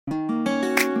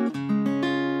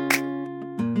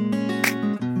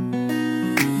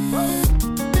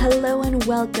Hello and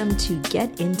welcome to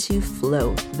Get Into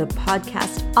Flow, the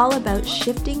podcast all about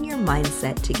shifting your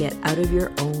mindset to get out of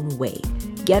your own way,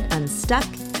 get unstuck,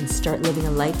 and start living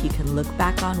a life you can look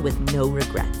back on with no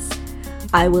regrets.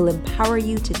 I will empower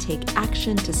you to take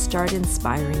action to start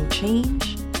inspiring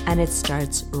change, and it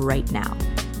starts right now.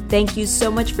 Thank you so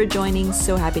much for joining.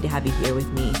 So happy to have you here with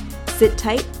me. Sit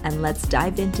tight and let's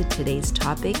dive into today's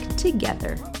topic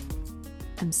together.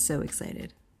 I'm so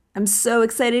excited. I'm so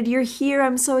excited you're here.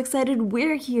 I'm so excited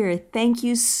we're here. Thank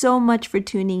you so much for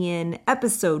tuning in.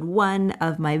 Episode 1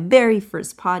 of my very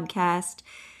first podcast.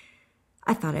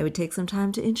 I thought I would take some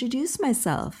time to introduce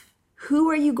myself. Who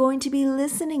are you going to be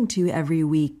listening to every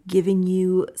week, giving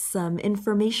you some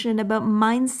information about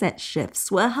mindset shifts?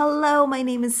 Well, hello, my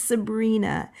name is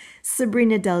Sabrina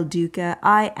Del Duca.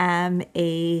 I am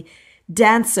a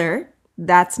dancer,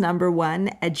 that's number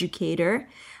one, educator.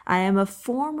 I am a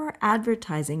former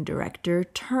advertising director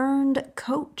turned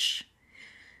coach.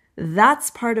 That's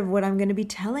part of what I'm going to be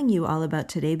telling you all about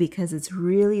today because it's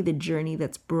really the journey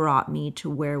that's brought me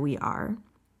to where we are.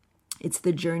 It's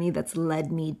the journey that's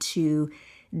led me to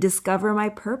discover my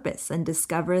purpose and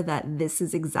discover that this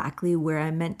is exactly where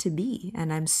I'm meant to be.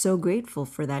 And I'm so grateful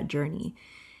for that journey.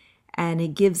 And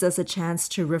it gives us a chance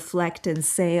to reflect and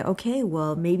say, okay,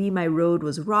 well, maybe my road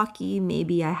was rocky.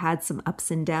 Maybe I had some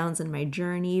ups and downs in my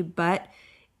journey, but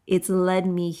it's led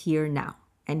me here now.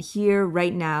 And here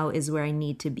right now is where I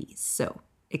need to be. So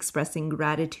expressing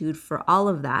gratitude for all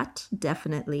of that,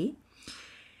 definitely.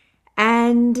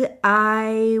 And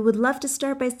I would love to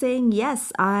start by saying,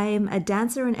 yes, I'm a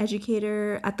dancer and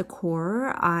educator at the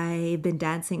core. I've been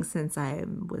dancing since I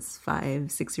was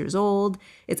 5-6 years old.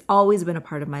 It's always been a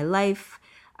part of my life.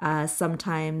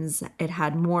 Sometimes it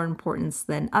had more importance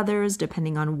than others,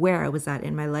 depending on where I was at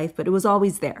in my life, but it was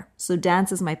always there. So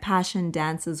dance is my passion.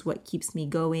 Dance is what keeps me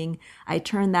going. I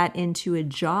turned that into a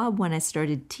job when I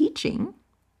started teaching.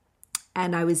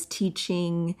 And I was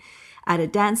teaching at a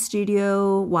dance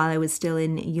studio while I was still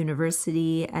in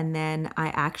university. And then I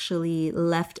actually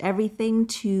left everything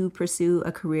to pursue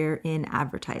a career in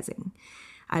advertising.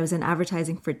 I was in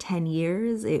advertising for 10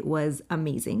 years. It was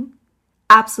amazing.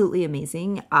 Absolutely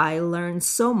amazing. I learned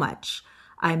so much.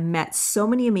 I met so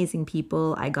many amazing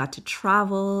people. I got to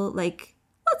travel.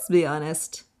 Let's be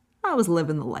honest, I was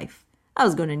living the life. I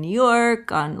was going to New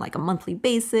York on a monthly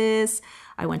basis.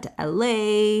 I went to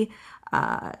LA.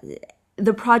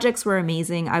 The projects were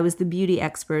amazing. I was the beauty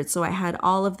expert, so I had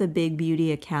all of the big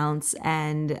beauty accounts.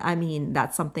 And I mean,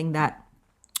 that's something that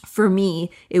for me,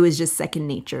 it was just second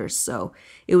nature. So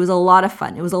it was a lot of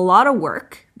fun. It was a lot of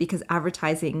work because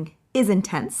advertising is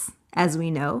intense, as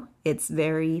we know. It's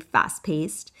very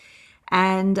fast-paced.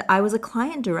 And I was a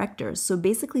client director. So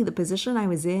basically the position I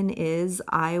was in is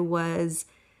I was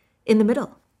in the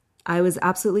middle. I was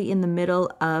absolutely in the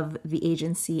middle of the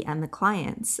agency and the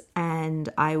clients, and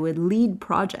I would lead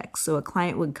projects. So a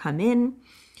client would come in,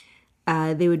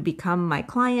 they would become my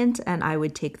client, and I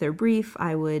would take their brief.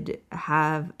 I would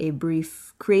have a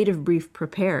creative brief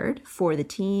prepared for the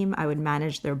team. I would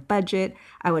manage their budget.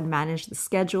 I would manage the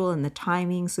schedule and the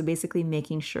timing. So basically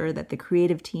making sure that the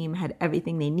creative team had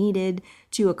everything they needed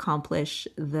to accomplish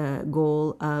the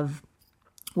goal of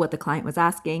what the client was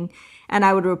asking, and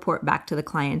I would report back to the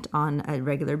client on a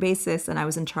regular basis, and I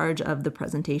was in charge of the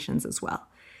presentations as well,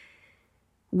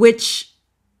 which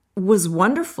was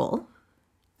wonderful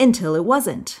until it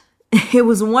wasn't. It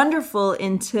was wonderful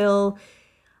until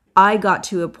I got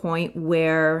to a point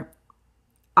where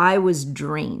I was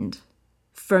drained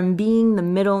from being the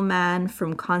middleman,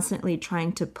 from constantly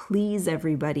trying to please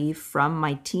everybody, from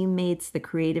my teammates, the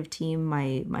creative team,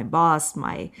 my boss,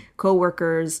 my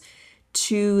coworkers,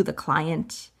 to the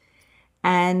client.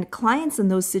 And clients in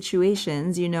those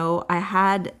situations, I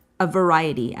had a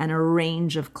variety and a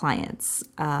range of clients.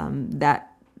 That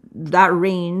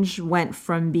range went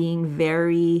from being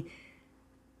very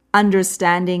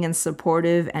understanding and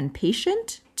supportive and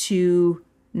patient to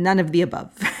none of the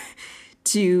above,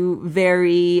 to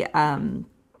very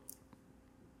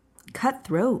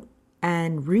cutthroat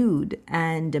and rude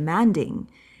and demanding,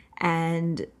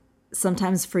 and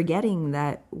sometimes forgetting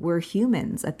that we're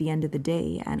humans at the end of the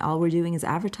day and all we're doing is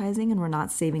advertising and we're not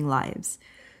saving lives.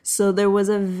 So there was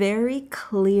a very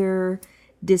clear,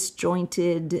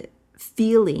 disjointed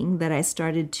feeling that I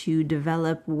started to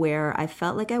develop where I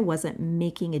felt like I wasn't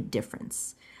making a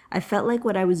difference. I felt like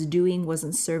what I was doing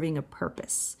wasn't serving a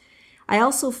purpose. I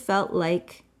also felt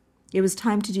like it was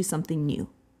time to do something new.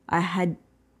 I had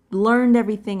learned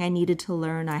everything I needed to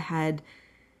learn. I had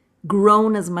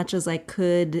grown as much as I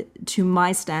could to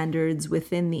my standards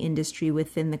within the industry,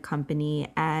 within the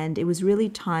company. And it was really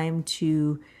time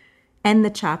to end the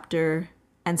chapter,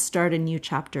 and start a new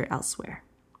chapter elsewhere.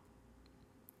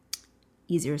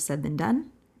 Easier said than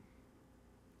done.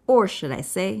 Or should I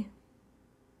say,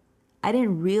 I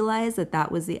didn't realize that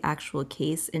that was the actual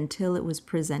case until it was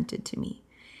presented to me.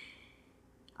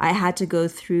 I had to go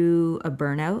through a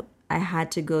burnout. I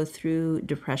had to go through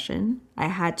depression. I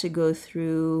had to go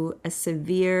through a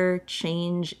severe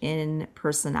change in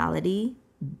personality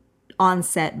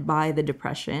onset by the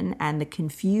depression and the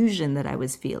confusion that I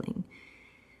was feeling.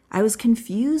 I was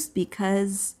confused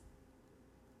because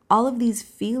all of these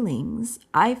feelings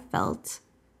I felt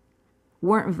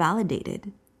weren't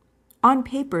validated. On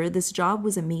paper, this job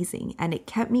was amazing and it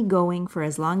kept me going for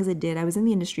as long as it did. I was in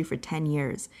the industry for 10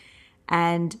 years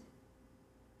and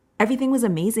everything was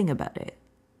amazing about it.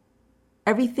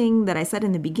 Everything that I said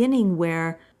in the beginning,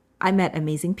 where I met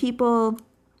amazing people,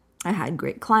 I had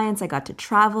great clients, I got to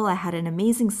travel, I had an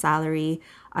amazing salary,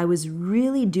 I was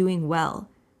really doing well.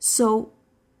 So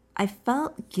I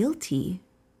felt guilty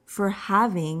for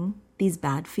having these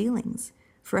bad feelings,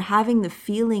 for having the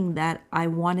feeling that I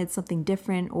wanted something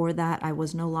different or that I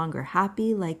was no longer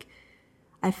happy. Like,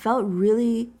 I felt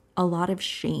really a lot of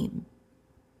shame.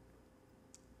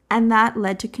 And that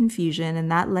led to confusion,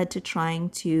 and that led to trying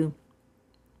to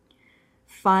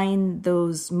find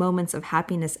those moments of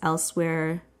happiness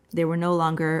elsewhere. They were no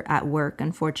longer at work,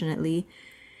 unfortunately.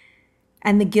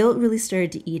 And the guilt really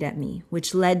started to eat at me,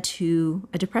 which led to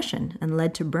a depression and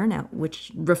led to burnout,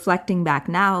 which, reflecting back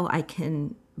now, I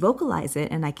can vocalize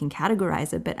it and I can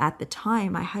categorize it. But at the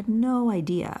time, I had no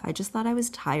idea. I just thought I was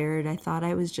tired. I thought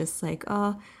I was just like,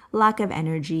 lack of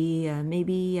energy.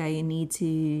 Maybe I need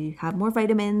to have more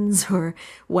vitamins or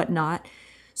whatnot.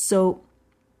 So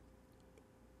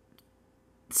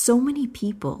many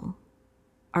people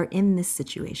are in this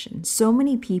situation. So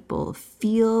many people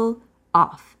feel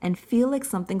off and feel like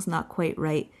something's not quite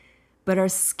right, but are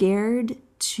scared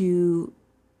to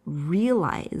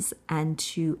realize and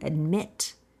to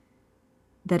admit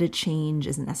that a change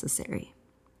is necessary.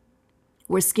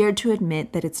 We're scared to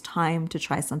admit that it's time to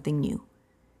try something new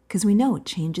because we know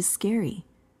change is scary.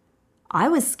 I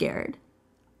was scared.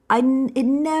 It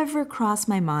never crossed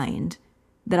my mind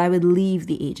that I would leave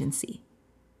the agency.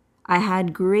 I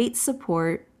had great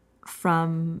support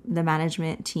from the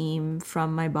management team,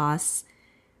 from my boss,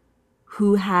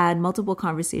 who had multiple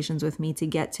conversations with me to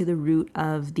get to the root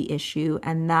of the issue.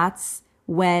 And that's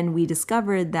when we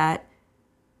discovered that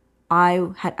I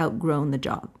had outgrown the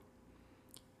job.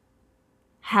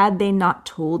 Had they not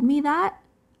told me that,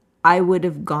 I would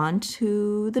have gone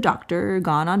to the doctor,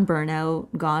 gone on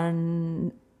burnout,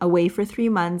 gone away for 3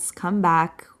 months, come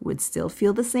back, would still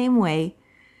feel the same way.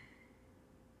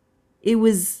 It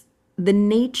was the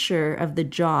nature of the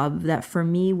job that for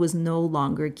me was no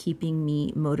longer keeping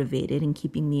me motivated and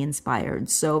keeping me inspired.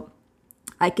 So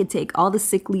I could take all the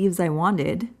sick leaves I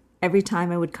wanted. Every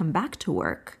time I would come back to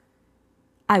work,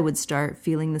 I would start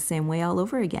feeling the same way all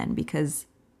over again because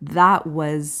that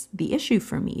was the issue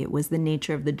for me. It was the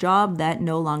nature of the job that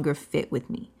no longer fit with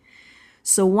me.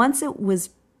 So once it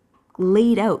was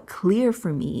laid out clear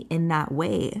for me in that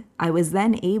way, I was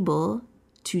then able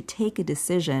to take a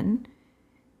decision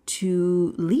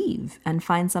to leave and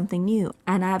find something new.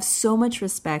 And I have so much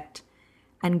respect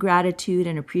and gratitude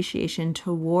and appreciation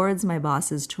towards my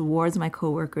bosses, towards my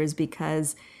coworkers,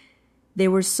 because they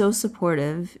were so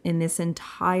supportive in this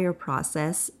entire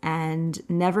process and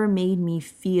never made me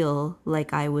feel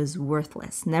like I was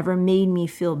worthless, never made me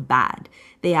feel bad.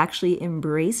 They actually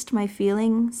embraced my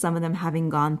feeling, some of them having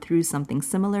gone through something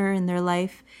similar in their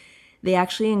life. They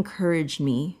actually encouraged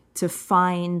me to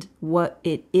find what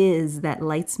it is that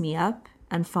lights me up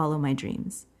and follow my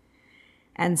dreams.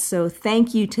 And so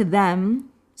thank you to them.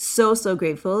 So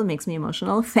grateful. It makes me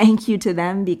emotional. Thank you to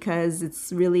them, because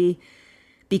it's really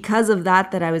because of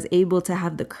that I was able to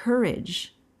have the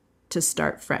courage to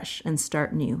start fresh and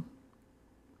start new.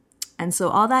 And so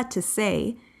all that to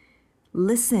say,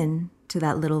 listen to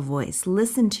that little voice.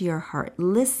 Listen to your heart.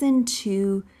 Listen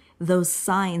to those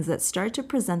signs that start to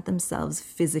present themselves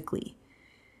physically.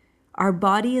 Our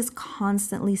body is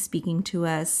constantly speaking to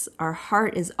us. Our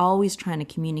heart is always trying to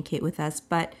communicate with us.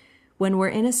 But when we're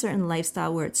in a certain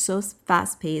lifestyle where it's so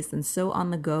fast-paced and so on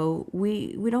the go,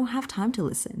 we don't have time to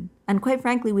listen. And quite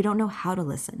frankly, we don't know how to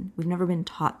listen. We've never been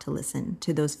taught to listen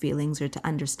to those feelings or to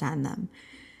understand them.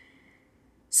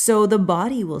 So the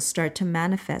body will start to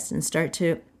manifest and start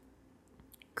to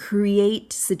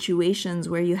create situations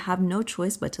where you have no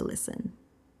choice but to listen.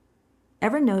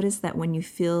 Ever notice that when you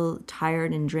feel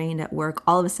tired and drained at work,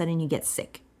 all of a sudden you get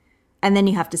sick and then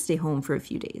you have to stay home for a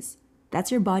few days?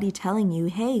 That's your body telling you,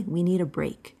 hey, we need a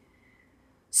break.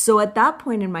 So at that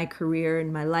point in my career,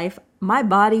 in my life, my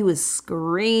body was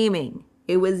screaming.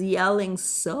 It was yelling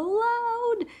so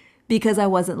loud because I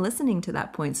wasn't listening to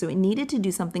that point. So it needed to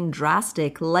do something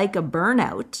drastic like a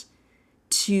burnout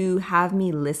to have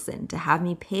me listen, to have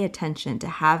me pay attention, to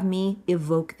have me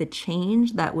evoke the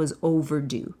change that was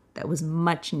overdue, that was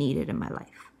much needed in my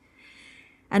life.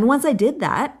 And once I did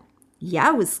that,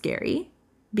 it was scary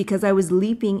because I was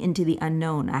leaping into the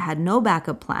unknown. I had no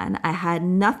backup plan. I had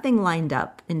nothing lined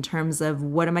up in terms of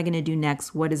what am I going to do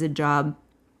next? What is a job?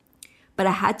 But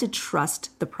I had to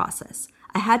trust the process.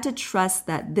 I had to trust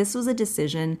that this was a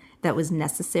decision that was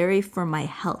necessary for my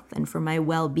health and for my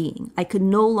well-being. I could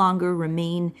no longer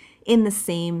remain in the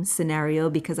same scenario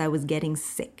because I was getting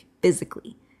sick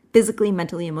physically,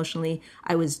 mentally, emotionally.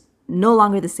 I was no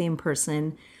longer the same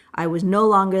person. I was no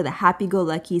longer the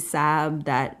happy-go-lucky Sab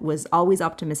that was always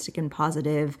optimistic and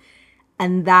positive.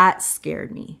 And that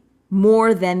scared me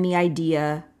more than the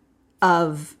idea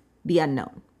of the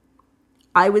unknown.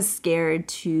 I was scared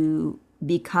to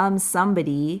become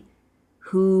somebody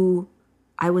who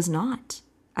I was not.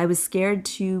 I was scared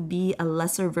to be a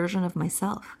lesser version of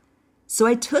myself. So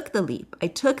I took the leap. I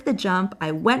took the jump.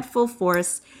 I went full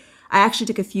force. I actually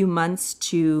took a few months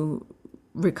to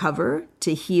recover,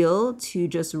 to heal, to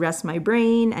just rest my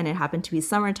brain. And it happened to be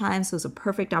summertime, so it was a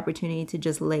perfect opportunity to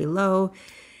just lay low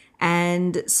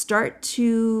and start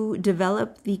to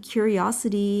develop the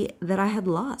curiosity that I had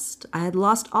lost. I had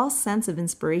lost all sense of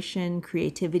inspiration,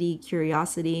 creativity,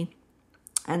 curiosity.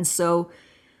 And so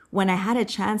when I had a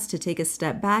chance to take a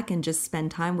step back and just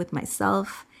spend time with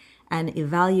myself and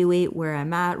evaluate where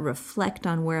I'm at, reflect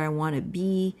on where I want to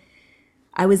be,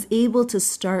 I was able to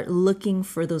start looking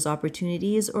for those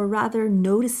opportunities, or rather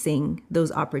noticing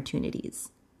those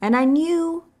opportunities. And I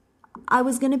knew I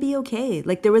was going to be okay.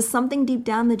 Like there was something deep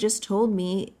down that just told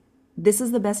me this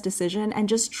is the best decision, and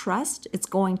just trust it's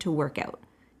going to work out.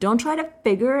 Don't try to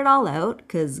figure it all out,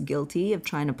 because guilty of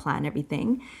trying to plan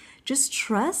everything. Just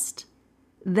trust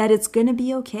that it's going to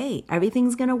be okay.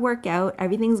 Everything's going to work out.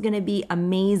 Everything's going to be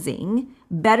amazing,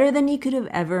 better than you could have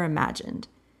ever imagined.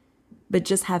 But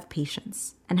just have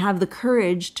patience and have the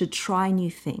courage to try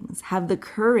new things. Have the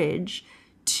courage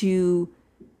to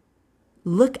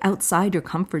look outside your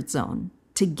comfort zone,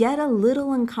 to get a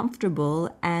little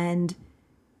uncomfortable and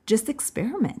just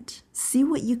experiment. See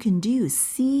what you can do.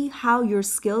 See how your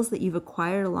skills that you've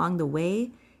acquired along the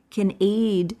way can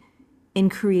aid in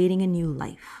creating a new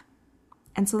life.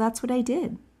 And so that's what I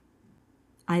did.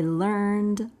 I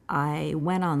learned, I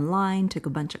went online, took a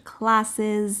bunch of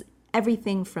classes,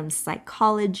 everything from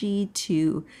psychology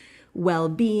to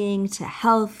well-being to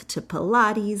health to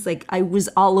Pilates. Like I was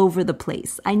all over the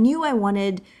place. I knew I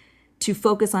wanted to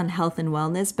focus on health and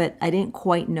wellness, but I didn't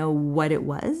quite know what it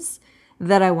was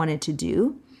that I wanted to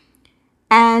do.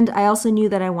 And I also knew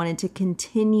that I wanted to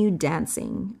continue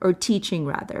dancing, or teaching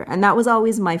rather. And that was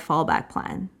always my fallback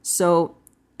plan. So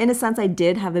in a sense, I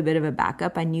did have a bit of a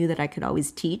backup. I knew that I could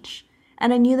always teach.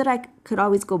 And I knew that I could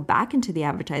always go back into the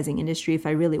advertising industry if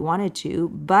I really wanted to.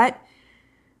 But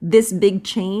this big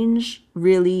change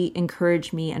really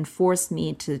encouraged me and forced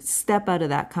me to step out of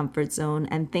that comfort zone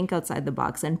and think outside the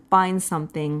box and find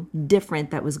something different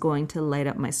that was going to light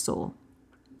up my soul.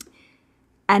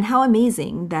 And how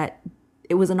amazing that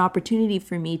it was an opportunity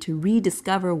for me to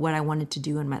rediscover what I wanted to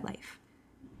do in my life.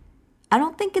 I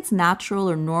don't think it's natural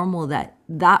or normal that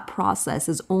that process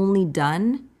is only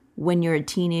done when you're a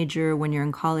teenager, when you're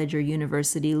in college or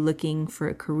university looking for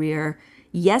a career.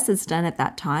 Yes, it's done at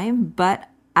that time, but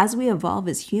as we evolve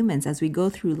as humans, as we go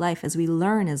through life, as we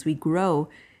learn, as we grow,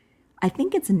 I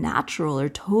think it's natural or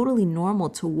totally normal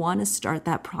to want to start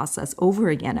that process over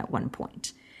again at one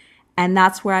point. And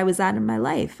that's where I was at in my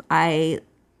life. I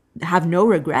have no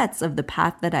regrets of the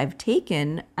path that I've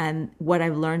taken and what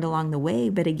I've learned along the way.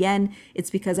 But again, it's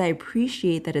because I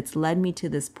appreciate that it's led me to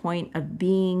this point of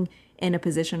being in a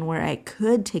position where I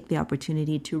could take the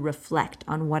opportunity to reflect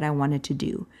on what I wanted to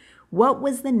do. What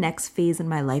was the next phase in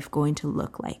my life going to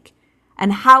look like?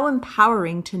 And how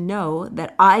empowering to know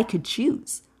that I could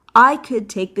choose. I could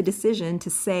take the decision to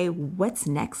say, what's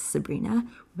next, Sabrina?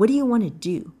 What do you want to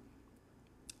do?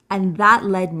 And that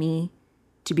led me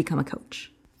to become a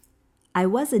coach. I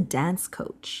was a dance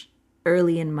coach.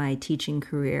 Early in my teaching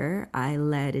career, I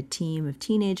led a team of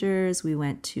teenagers. We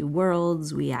went to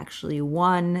Worlds. We actually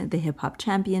won the hip hop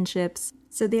championships.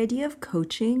 So the idea of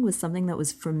coaching was something that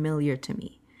was familiar to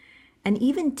me. And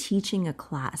even teaching a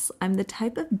class, I'm the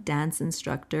type of dance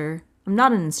instructor. I'm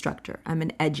not an instructor, I'm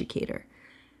an educator.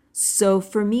 So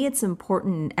for me, it's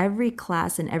important in every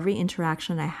class and every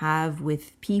interaction I have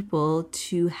with people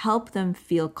to help them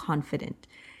feel confident.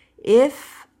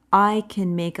 If I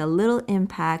can make a little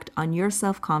impact on your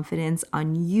self-confidence,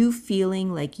 on you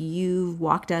feeling like you've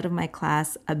walked out of my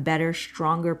class a better,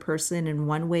 stronger person in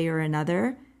one way or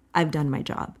another, I've done my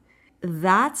job.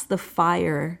 That's the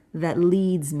fire that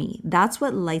leads me. That's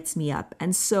what lights me up.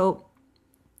 And so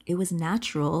it was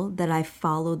natural that I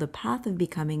follow the path of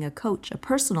becoming a coach, a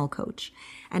personal coach,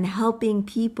 and helping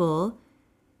people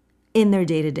in their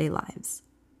day-to-day lives.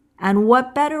 And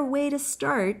what better way to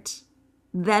start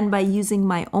than by using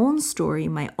my own story,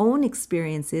 my own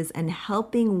experiences, and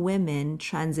helping women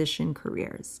transition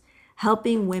careers,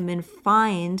 helping women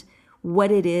find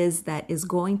what it is that is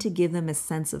going to give them a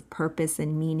sense of purpose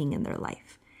and meaning in their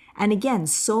life. And again,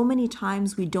 so many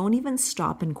times we don't even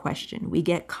stop and question. We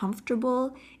get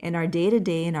comfortable in our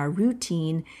day-to-day, in our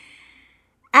routine,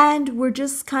 and we're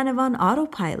just kind of on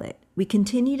autopilot. We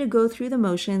continue to go through the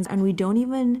motions and we don't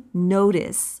even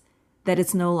notice that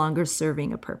it's no longer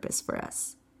serving a purpose for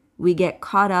us. We get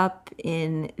caught up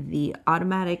in the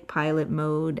automatic pilot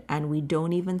mode and we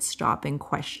don't even stop and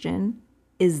question,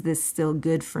 is this still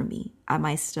good for me? Am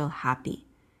I still happy?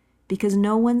 Because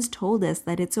no one's told us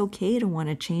that it's okay to want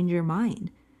to change your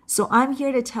mind. So I'm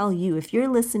here to tell you, if you're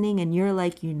listening and you're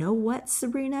like, you know what,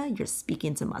 Sabrina, you're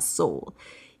speaking to my soul.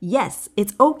 Yes,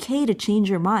 it's okay to change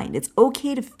your mind. It's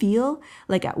okay to feel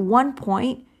like at one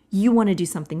point you want to do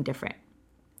something different.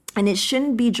 And it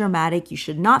shouldn't be dramatic. You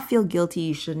should not feel guilty.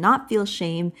 You should not feel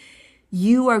shame.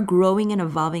 You are growing and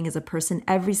evolving as a person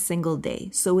every single day.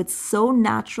 So it's so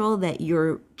natural that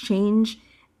your change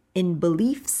in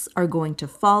beliefs are going to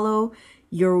follow.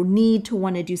 Your need to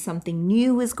want to do something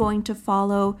new is going to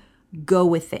follow. Go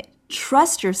with it.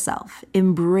 Trust yourself.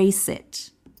 Embrace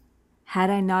it. Had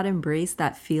I not embraced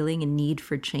that feeling and need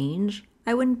for change,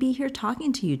 I wouldn't be here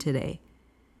talking to you today.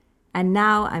 And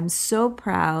now I'm so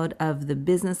proud of the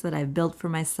business that I've built for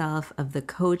myself, of the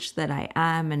coach that I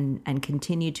am and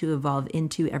continue to evolve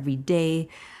into every day,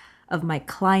 of my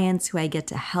clients who I get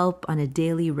to help on a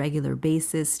daily, regular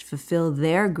basis to fulfill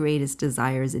their greatest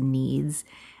desires and needs.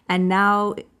 And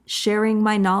now sharing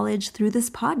my knowledge through this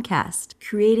podcast.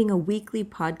 Creating a weekly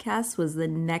podcast was the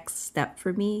next step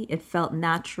for me. It felt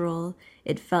natural.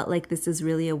 It felt like this is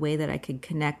really a way that I could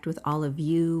connect with all of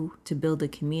you, to build a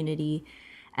community,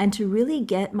 and to really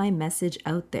get my message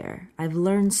out there. I've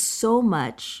learned so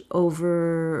much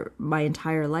over my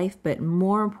entire life, but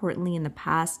more importantly in the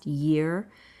past year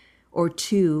or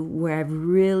two, where I've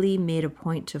really made a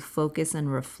point to focus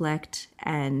and reflect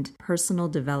and personal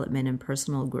development and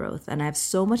personal growth. And I have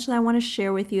so much that I want to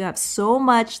share with you. I have so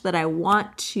much that I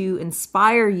want to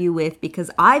inspire you with because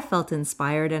I felt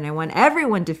inspired and I want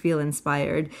everyone to feel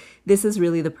inspired. This is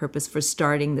really the purpose for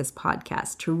starting this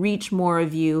podcast, to reach more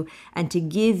of you and to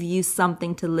give you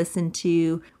something to listen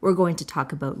to. We're going to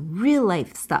talk about real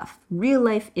life stuff, real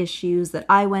life issues that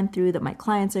I went through, that my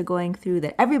clients are going through,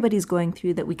 that everybody's going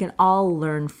through, that we can all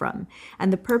learn from.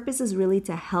 And the purpose is really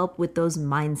to help with those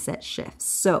mindset shifts.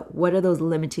 So what are those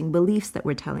limiting beliefs that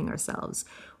we're telling ourselves?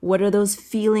 What are those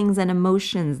feelings and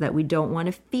emotions that we don't want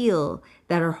to feel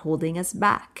that are holding us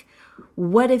back?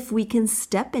 What if we can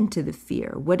step into the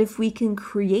fear? What if we can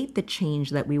create the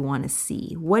change that we want to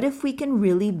see? What if we can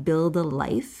really build a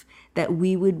life that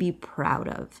we would be proud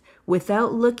of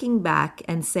without looking back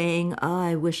and saying, oh,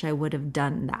 I wish I would have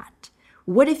done that?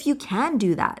 What if you can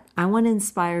do that? I want to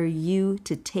inspire you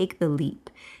to take the leap,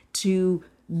 to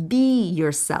be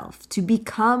yourself, to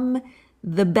become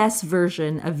the best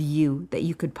version of you that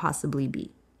you could possibly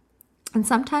be. And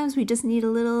sometimes we just need a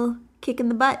little kick in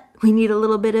the butt. We need a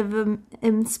little bit of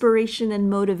inspiration and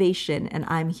motivation, and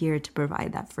I'm here to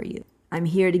provide that for you. I'm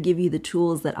here to give you the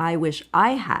tools that I wish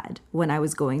I had when I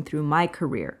was going through my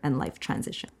career and life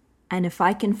transition. And if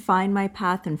I can find my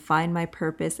path and find my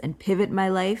purpose and pivot my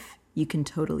life, you can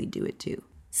totally do it too.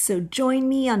 So join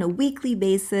me on a weekly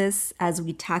basis as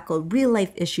we tackle real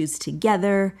life issues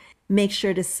together. Make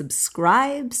sure to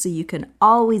subscribe so you can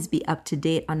always be up to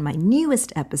date on my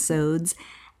newest episodes.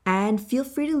 And feel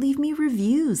free to leave me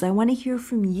reviews. I want to hear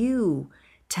from you.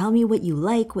 Tell me what you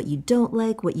like, what you don't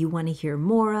like, what you want to hear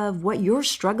more of, what you're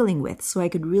struggling with, so I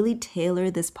could really tailor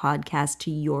this podcast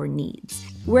to your needs.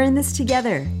 We're in this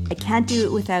together. I can't do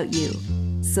it without you.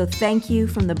 So thank you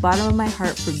from the bottom of my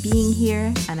heart for being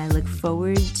here, and I look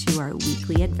forward to our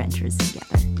weekly adventures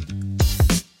together.